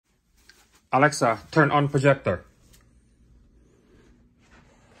Alexa, turn on projector.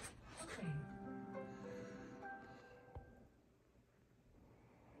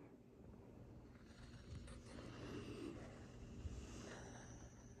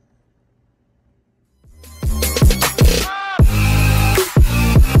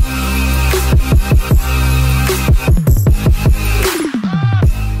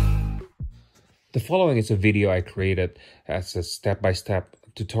 The following is a video I created as a step-by-step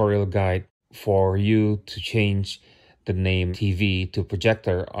tutorial guide for you to change the name TV to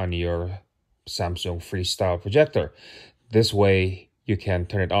projector on your Samsung Freestyle projector. This way you can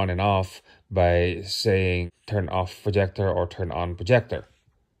turn it on and off by saying turn off projector or turn on projector.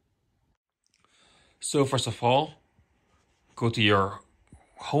 So first of all, go to your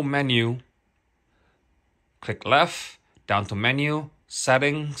home menu, click left, down to menu,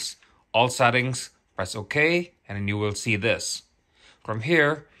 settings, all settings, press OK, and then you will see this. From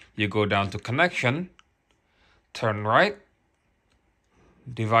here, you go down to connection, turn right,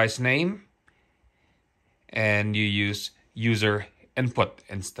 device name, and you use user input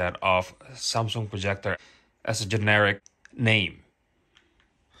instead of Samsung projector as a generic name.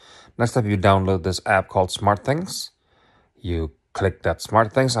 Next up, you download this app called SmartThings. You click that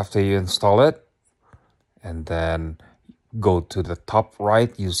SmartThings after you install it, and then go to the top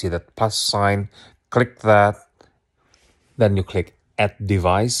right, you see that plus sign, click that, then you click add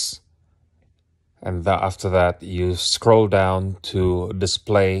device, and after that you scroll down to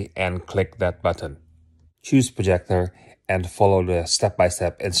display and click that button. Choose projector and follow the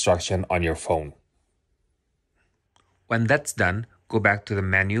step-by-step instruction on your phone. When that's done, go back to the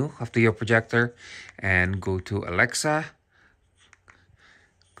menu after your projector and go to Alexa,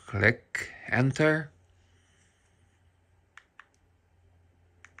 click enter.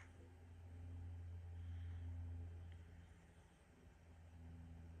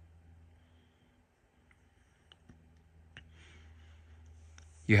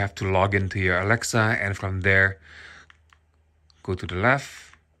 You have to log into your Alexa, and from there, go to the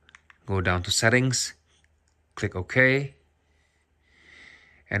left, go down to settings, click OK,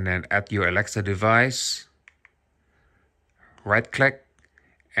 and then at your Alexa device, right click,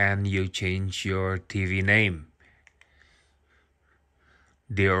 and you change your TV name.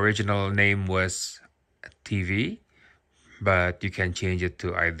 The original name was TV, but you can change it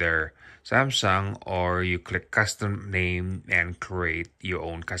to either Samsung, or you click custom name and create your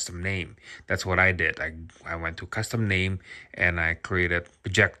own custom name. That's what I did. I went to custom name and I created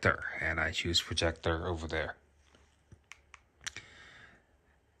projector, and I choose projector over there.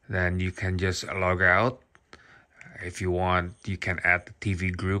 Then you can just log out. If you want, you can add the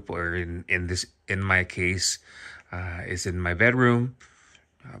TV group, or in my case, it's in my bedroom.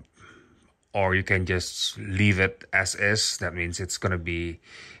 Or you can just leave it as is. That means it's going to be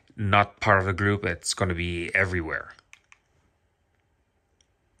not part of the group, it's going to be everywhere.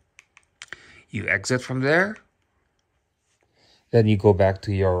 You exit from there. Then you go back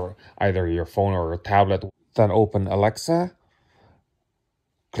to either your phone or your tablet. Then open Alexa,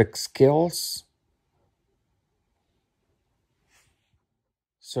 click skills,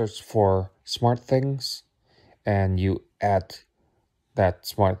 search for SmartThings, and you add that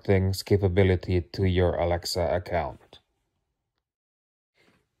SmartThings capability to your Alexa account.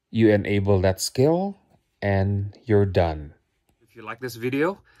 You enable that skill and you're done. If you like this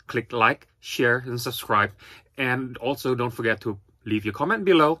video, click like, share, and subscribe. And also don't forget to leave your comment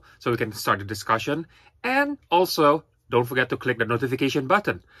below so we can start a discussion. And also don't forget to click the notification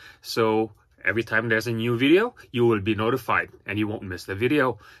button. So every time there's a new video, you will be notified and you won't miss the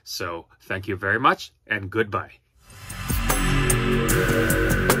video. So thank you very much and goodbye.